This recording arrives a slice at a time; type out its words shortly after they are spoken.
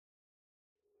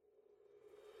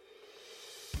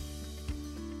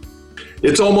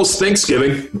It's almost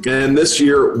Thanksgiving, and this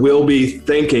year we'll be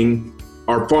thanking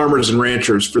our farmers and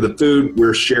ranchers for the food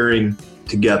we're sharing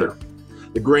together.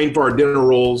 The grain for our dinner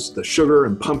rolls, the sugar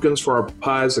and pumpkins for our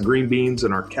pies, the green beans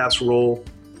in our casserole,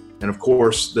 and of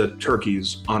course the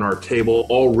turkeys on our table,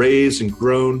 all raised and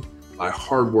grown by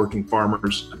hardworking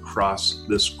farmers across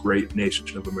this great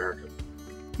nation of America.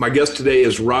 My guest today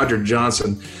is Roger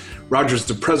Johnson. Roger's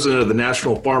the president of the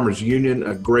National Farmers Union,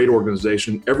 a great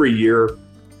organization. Every year,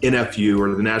 NFU,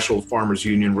 or the National Farmers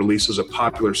Union, releases a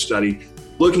popular study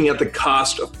looking at the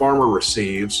cost a farmer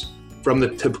receives from the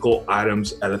typical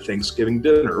items at a Thanksgiving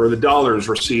dinner, or the dollars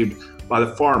received by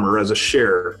the farmer as a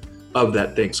share of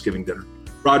that Thanksgiving dinner.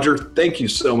 Roger, thank you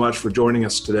so much for joining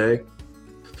us today.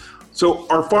 So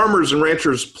our farmers and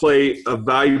ranchers play a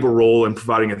valuable role in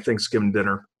providing a Thanksgiving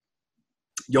dinner.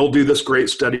 You'll do this great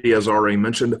study, as already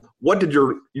mentioned. What did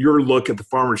your look at the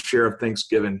farmer's share of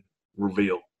Thanksgiving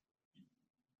reveal?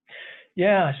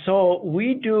 Yeah, so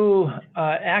we do,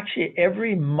 actually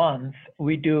every month,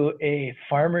 we do a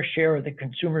farmer share of the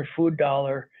consumer food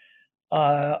dollar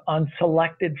on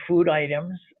selected food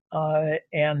items.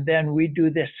 And then we do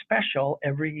this special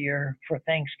every year for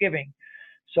Thanksgiving.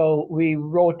 So we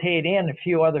rotate in a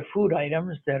few other food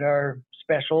items that are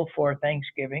special for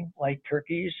Thanksgiving, like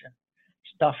turkeys and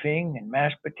stuffing and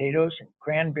mashed potatoes and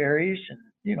cranberries and,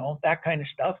 that kind of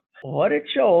stuff. What it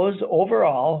shows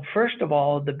overall, first of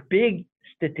all, the big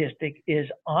statistic is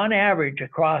on average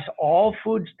across all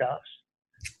foodstuffs,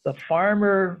 the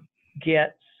farmer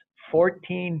gets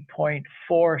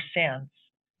 14.4 cents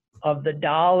of the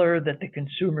dollar that the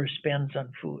consumer spends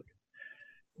on food.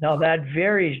 Now that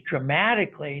varies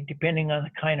dramatically depending on the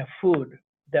kind of food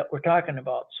that we're talking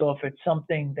about. So if it's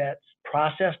something that's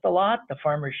processed a lot, the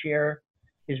farmer's share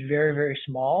is very, very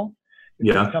small.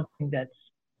 If it's something that's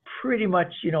pretty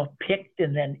much, picked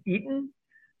and then eaten,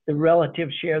 the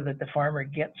relative share that the farmer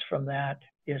gets from that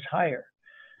is higher.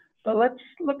 But let's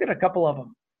look at a couple of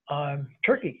them.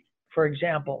 Turkey, for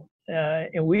example.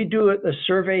 And we do a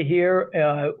survey here.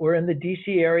 We're in the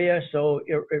DC area, so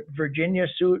Virginia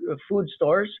food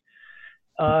stores.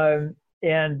 And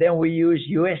then we use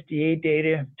USDA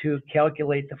data to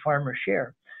calculate the farmer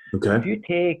share. Okay. If you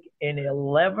take an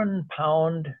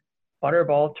 11-pound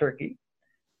butterball turkey,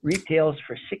 retails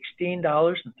for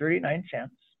 $16.39.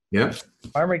 Yeah.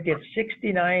 Farmer gets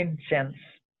 69 cents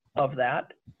of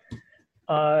that.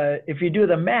 If you do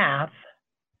the math,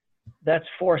 that's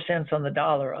 4 cents on the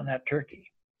dollar on that turkey.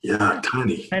 Yeah,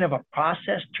 tiny. Kind of a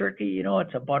processed turkey,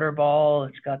 it's a butterball.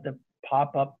 It's got the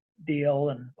pop-up deal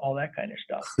and all that kind of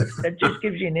stuff. That just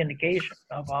gives you an indication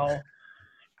of how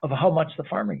much the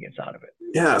farmer gets out of it.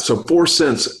 Yeah, so 4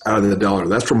 cents out of the dollar.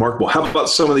 That's remarkable. How about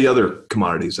some of the other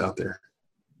commodities out there?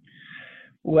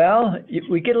 Well,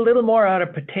 we get a little more out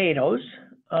of potatoes.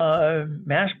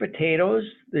 Mashed potatoes,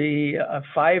 the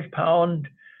 5-pound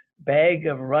bag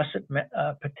of russet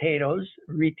potatoes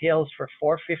retails for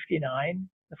 $4.59.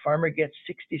 The farmer gets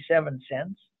 67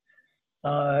 cents.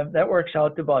 That works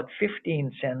out to about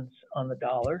 15 cents on the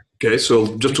dollar. Okay,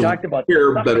 so just a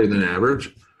hair better than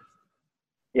average.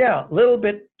 Yeah, a little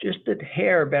bit, just a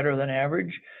hair better than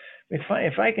average.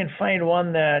 If I can find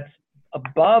one that's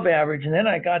above average, and then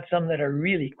I got some that are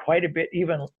really quite a bit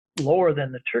even lower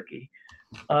than the turkey.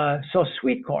 So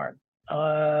sweet corn,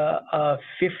 a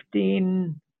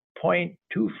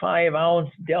 15.25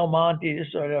 ounce Del Monte, this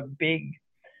sort of big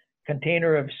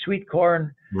container of sweet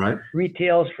corn, right,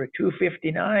 retails for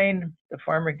 $2.59. The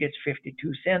farmer gets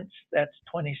 52 cents. That's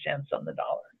 20 cents on the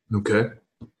dollar. Okay.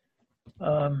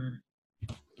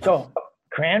 So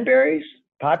cranberries,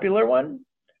 popular one,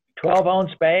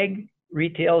 12-ounce bag,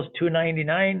 retails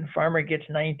 $2.99. Farmer gets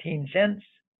 19 cents.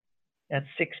 That's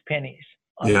 6 pennies.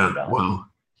 Yeah. Wow.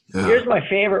 Yeah. Here's my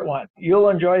favorite one. You'll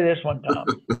enjoy this one, Tom.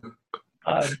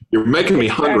 You're making me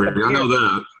hungry. I know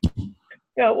that.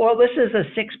 Yeah. Well, this is a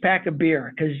 6-pack of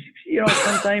beer because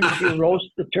sometimes you roast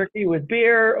the turkey with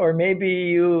beer, or maybe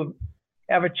you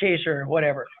have a chaser or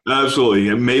whatever. Absolutely.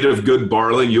 And made of good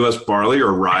barley, U.S. barley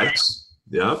or rice.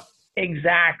 Yeah.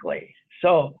 Exactly.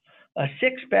 So a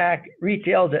 6-pack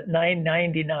retails at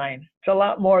 $9.99. It's a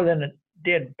lot more than it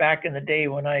did back in the day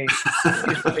when I used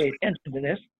to pay attention to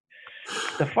this.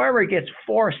 The farmer gets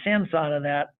 4 cents out of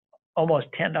that, almost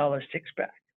 $10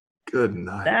 6-pack. Good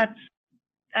night.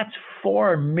 That's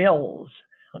 4 mils.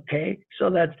 Okay, so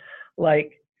that's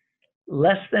like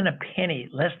less than a penny,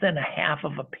 less than a half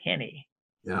of a penny.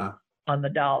 Yeah. On the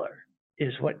dollar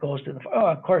is what goes to the. Oh,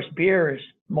 of course, beer is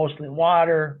mostly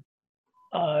water.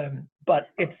 But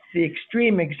it's the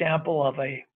extreme example of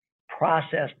a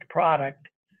processed product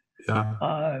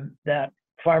that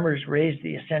farmers raise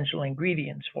the essential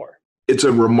ingredients for. it's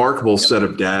a remarkable set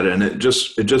of data, and it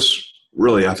just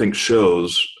really, I think,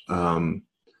 shows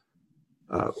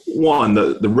one,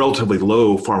 the relatively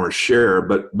low farmer share,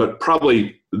 but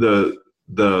probably the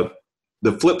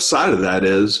flip side of that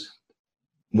is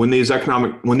when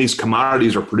these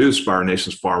commodities are produced by our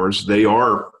nation's farmers,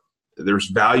 there's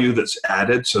value that's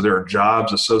added. So there are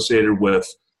jobs associated with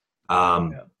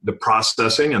the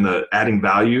processing and the adding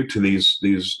value to these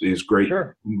great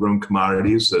grown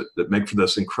commodities that make for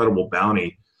this incredible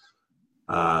bounty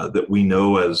that we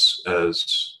know as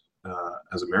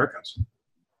Americans.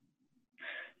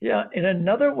 Yeah, and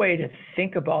another way to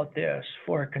think about this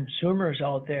for consumers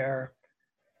out there,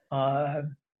 the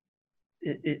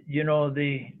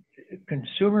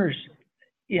consumers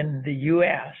in the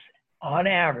U.S. on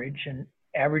average, and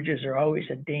averages are always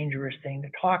a dangerous thing to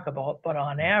talk about, but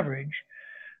on average,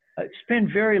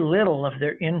 spend very little of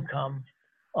their income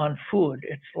on food.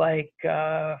 It's like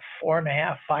 4.5%,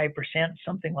 5%,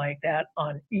 something like that,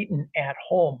 on eaten at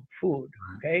home food.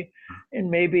 Okay, and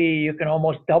maybe you can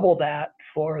almost double that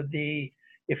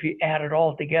if you add it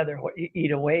all together, what you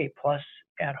eat away plus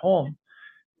at home.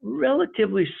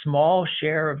 Relatively small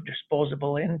share of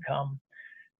disposable income.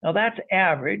 Now that's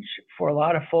average for a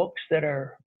lot of folks that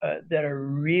are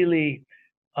really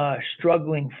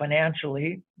struggling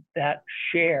financially. That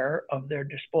share of their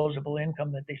disposable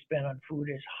income that they spend on food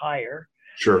is higher.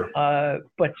 Sure.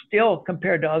 But still,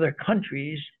 compared to other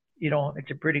countries,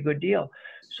 it's a pretty good deal.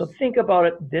 So think about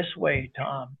it this way,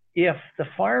 Tom. If the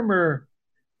farmer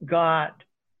got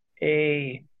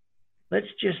let's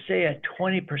just say a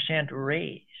 20%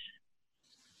 raise,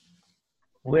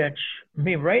 which,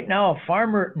 right now,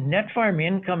 net farm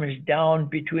income is down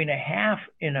between a half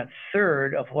and a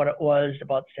third of what it was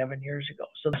about 7 years ago.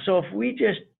 So if we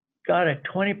just got a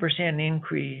 20%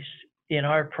 increase in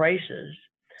our prices,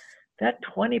 that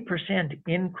 20%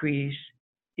 increase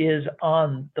is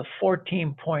on the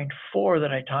 14.4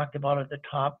 that I talked about at the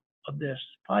top of this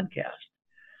podcast.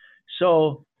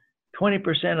 So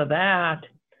 20% of that,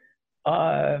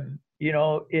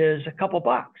 is a couple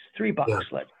bucks, $3,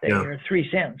 let's say, or 3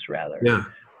 cents rather. Yeah.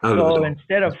 So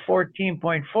instead of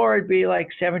 14.4, it'd be like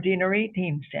 17 or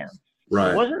 18 cents.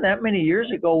 Right. It wasn't that many years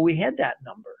ago we had that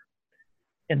number.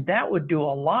 And that would do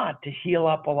a lot to heal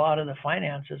up a lot of the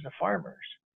finances of farmers.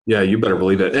 Yeah, you better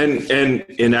believe it. And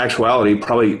in actuality,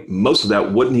 probably most of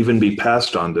that wouldn't even be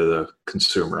passed on to the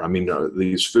consumer. I mean,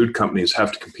 these food companies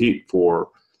have to compete for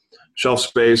shelf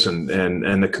space and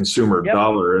the consumer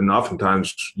dollar. And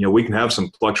oftentimes, we can have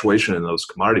some fluctuation in those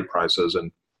commodity prices.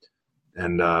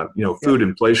 And food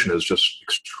inflation is just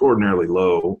extraordinarily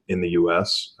low in the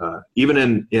U.S.,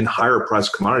 even in higher price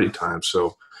commodity times.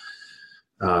 So,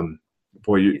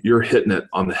 you're hitting it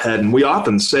on the head. And we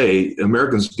often say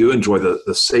Americans do enjoy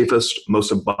the safest,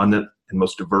 most abundant, and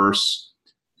most diverse,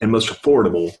 and most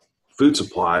affordable food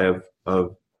supply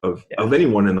of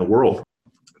anyone in the world.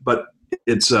 But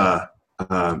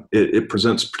it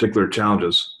presents particular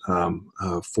challenges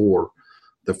for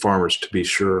the farmers, to be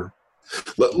sure.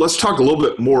 Let's talk a little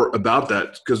bit more about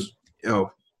that, because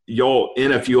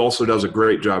NFU also does a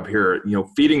great job here.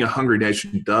 Feeding a hungry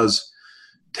nation does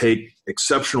take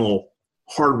exceptional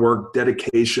hard work,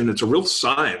 dedication. It's a real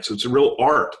science. It's a real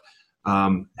art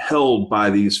held by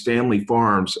these family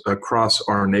farms across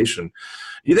our nation.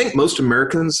 Do you think most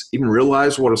Americans even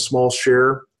realize what a small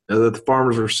share that the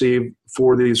farmers receive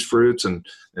for these fruits and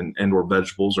or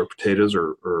vegetables or potatoes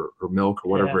or milk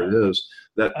or whatever it is,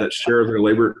 that share of their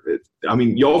labor?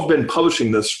 Y'all have been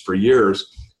publishing this for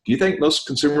years. Do you think most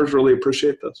consumers really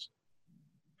appreciate this?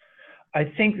 I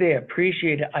think they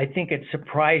appreciate it. I think it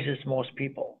surprises most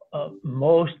people.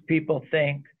 Most people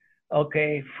think,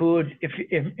 okay, food,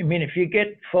 if you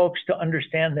get folks to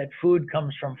understand that food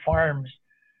comes from farms,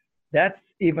 that's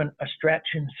even a stretch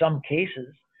in some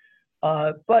cases.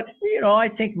 But I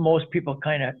think most people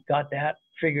kind of got that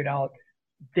figured out.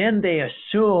 Then they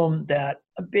assume that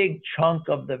a big chunk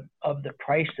of the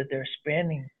price that they're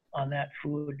spending on that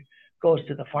food goes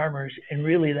to the farmers, and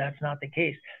really that's not the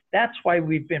case. That's why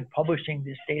we've been publishing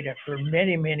this data for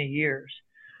many, many years.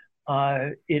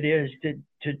 It is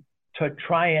to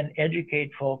try and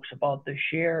educate folks about the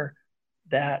share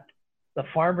that the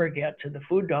farmer gets to the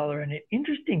food dollar. And an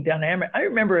interesting dynamic, I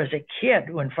remember as a kid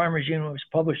when Farmers Union was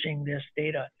publishing this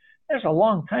data, that's a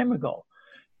long time ago.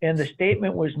 And the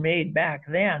statement was made back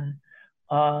then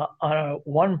on a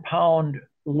 1 pound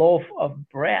loaf of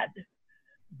bread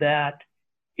that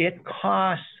it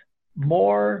costs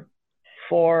more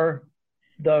for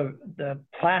the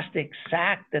plastic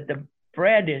sack that the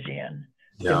bread is in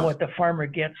than what the farmer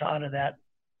gets out of that,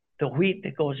 the wheat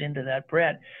that goes into that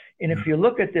bread. And if you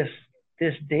look at this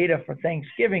this data for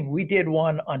Thanksgiving. We did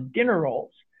one on dinner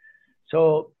rolls.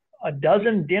 So a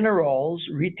dozen dinner rolls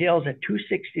retails at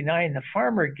 $2.69. The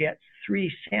farmer gets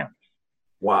 3 cents.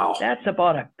 Wow. That's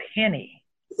about a penny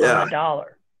on the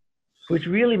dollar, which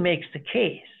really makes the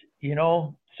case, you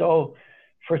know. So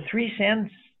for 3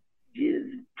 cents,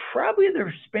 probably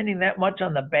they're spending that much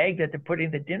on the bag that they're putting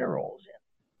the dinner rolls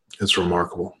in. It's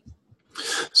remarkable.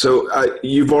 So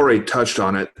you've already touched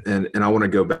on it, and I want to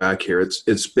go back here.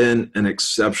 It's been an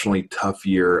exceptionally tough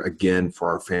year again for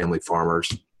our family farmers.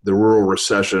 The rural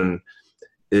recession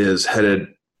is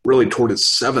headed really toward its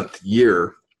 7th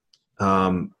year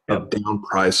of down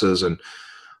prices, and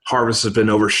harvest has been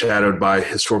overshadowed by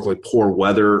historically poor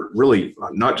weather, really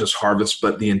not just harvest,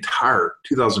 but the entire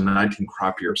 2019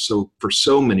 crop year. So for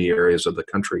so many areas of the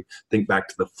country, think back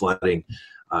to the flooding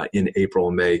in April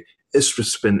and May, it's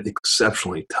just been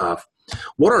exceptionally tough.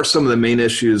 What are some of the main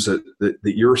issues that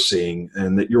you're seeing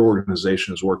and that your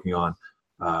organization is working on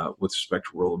with respect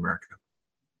to rural America?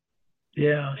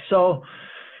 Yeah, so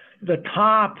the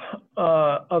top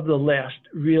of the list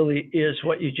really is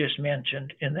what you just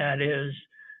mentioned, and that is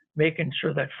making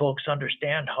sure that folks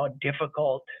understand how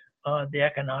difficult the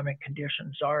economic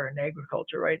conditions are in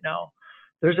agriculture right now.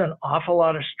 There's an awful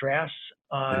lot of stress.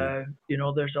 You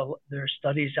know, there's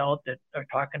studies out that are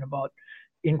talking about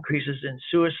increases in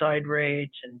suicide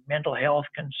rates and mental health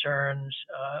concerns.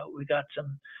 We got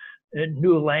some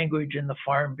new language in the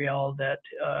Farm Bill that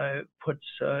puts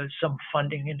some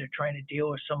funding into trying to deal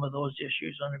with some of those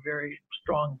issues on a very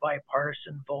strong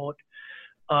bipartisan vote.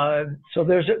 So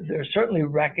there's certainly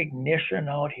recognition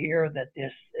out here that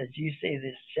this, as you say,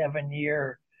 this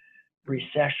 7-year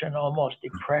recession, almost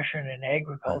depression in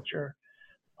agriculture,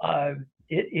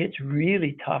 it's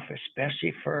really tough,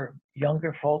 especially for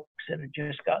younger folks that have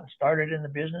just gotten started in the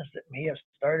business that may have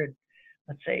started,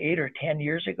 let's say, 8 or 10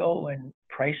 years ago when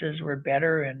prices were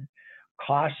better and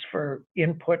costs for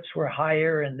inputs were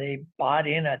higher, and they bought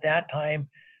in at that time,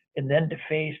 and then to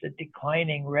face the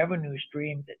declining revenue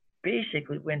stream that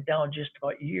basically went down just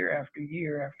about year after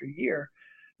year after year,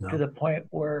 to the point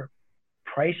where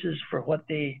prices for what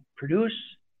they produce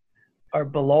are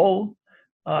below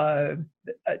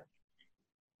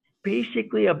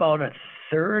basically about a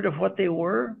third of what they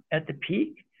were at the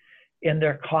peak, and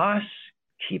their costs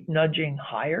keep nudging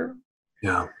higher.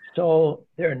 Yeah. So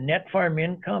their net farm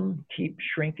income keeps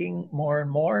shrinking more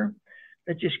and more.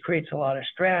 That just creates a lot of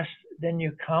stress. Then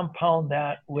you compound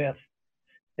that with,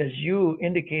 as you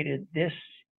indicated, this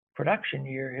production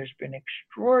year has been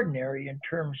extraordinary in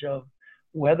terms of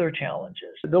weather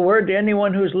challenges. The word to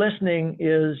anyone who's listening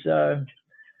is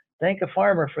thank a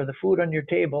farmer for the food on your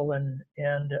table,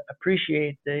 and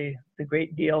appreciate the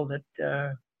great deal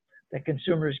that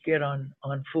consumers get on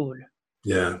food.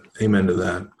 Yeah, amen to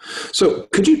that. So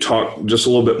could you talk just a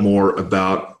little bit more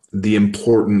about the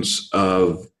importance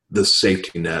of the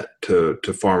safety net to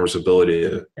farmers' ability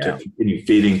to continue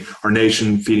feeding our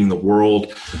nation, feeding the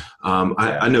world?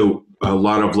 I know a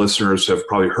lot of listeners have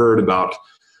probably heard about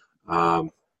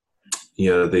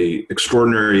the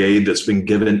extraordinary aid that's been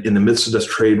given in the midst of this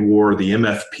trade war, the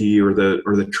MFP or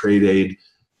the trade aid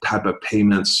type of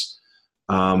payments,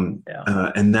 and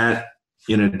that,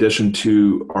 in addition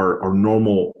to our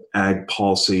normal ag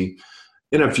policy,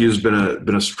 NFU has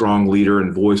been a strong leader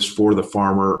and voice for the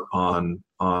farmer on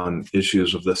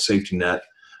issues of the safety net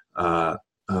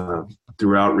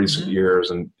throughout recent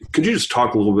years. And could you just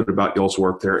talk a little bit about y'all's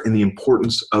work there and the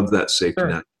importance of that safety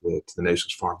net to the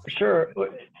nation's farmers? Sure.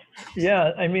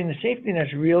 Yeah, I mean, the safety net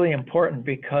is really important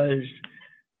because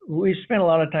we spent a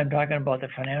lot of time talking about the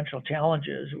financial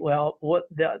challenges. Well, what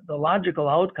the logical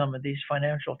outcome of these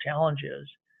financial challenges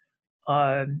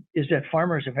is that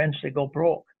farmers eventually go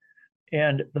broke.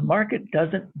 And the market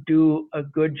doesn't do a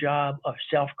good job of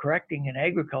self-correcting in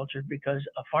agriculture, because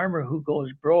a farmer who goes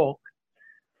broke,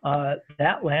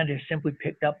 that land is simply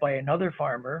picked up by another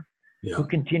farmer who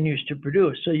continues to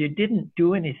produce. So you didn't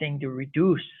do anything to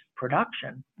reduce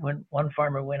production when one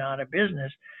farmer went out of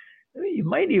business. You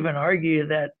might even argue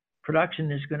that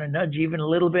production is going to nudge even a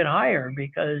little bit higher,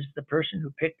 because the person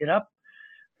who picked it up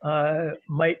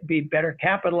might be better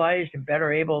capitalized and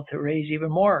better able to raise even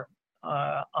more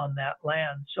on that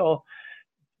land. So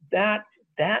that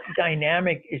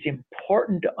dynamic is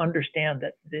important to understand,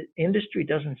 that the industry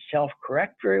doesn't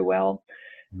self-correct very well.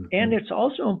 And it's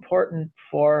also important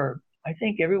for, I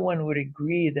think everyone would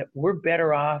agree, that we're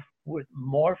better off with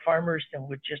more farmers than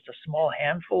with just a small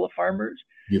handful of farmers.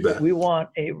 You bet. We want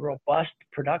a robust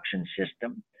production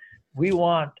system. We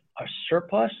want a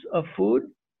surplus of food.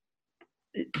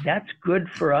 That's good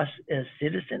for us as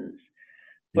citizens.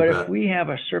 But if we have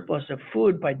a surplus of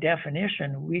food, by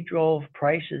definition, we drove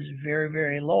prices very,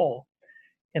 very low.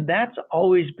 And that's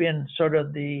always been sort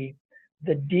of the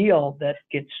deal that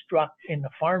gets struck in the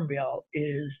Farm Bill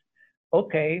is,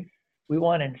 okay, we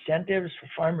want incentives for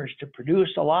farmers to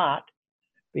produce a lot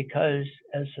because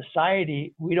as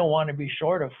society, we don't want to be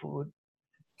short of food.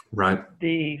 Right.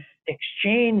 The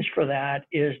exchange for that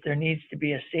is there needs to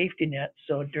be a safety net.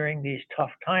 So during these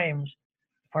tough times,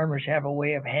 farmers have a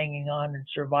way of hanging on and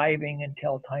surviving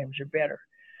until times are better.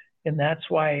 And that's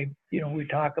why, we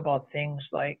talk about things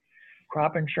like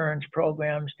crop insurance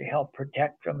programs to help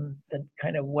protect from the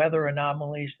kind of weather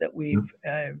anomalies that we've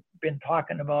been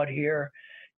talking about here.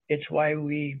 It's why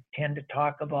we tend to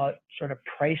talk about sort of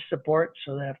price support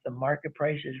so that if the market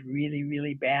price is really,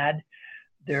 really bad,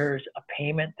 there's a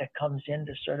payment that comes in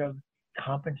to sort of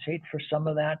compensate for some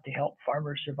of that to help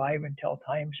farmers survive until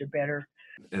times are better.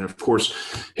 And of course,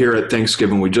 here at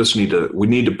Thanksgiving, we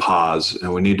need to pause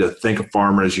and we need to thank a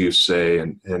farmer, as you say,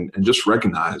 and just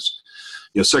recognize.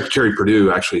 Secretary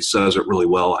Perdue actually says it really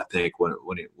well, I think,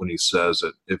 when he says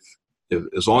that if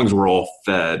as long as we're all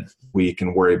fed, we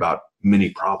can worry about many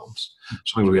problems.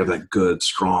 As long as we have that good,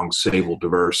 strong, stable,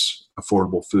 diverse,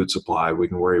 affordable food supply, we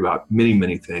can worry about many,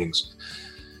 many things.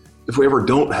 If we ever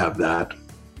don't have that,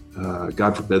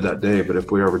 God forbid that day, but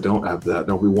if we ever don't have that,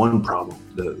 there'll be one problem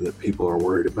that people are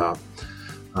worried about.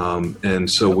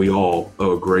 And so we all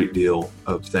owe a great deal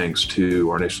of thanks to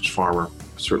our nation's farmer,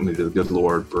 certainly to the good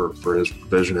Lord for his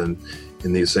provision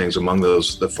in these things, among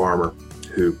those the farmer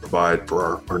who provide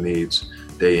for our needs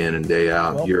day in and day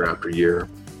out, year after year.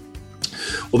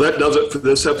 Well, that does it for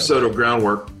this episode of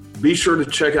Groundwork. Be sure to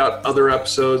check out other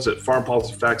episodes at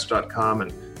farmpolicyfacts.com,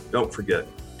 and don't forget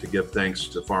to give thanks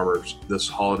to farmers this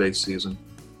holiday season.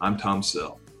 I'm Tom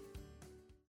Sill.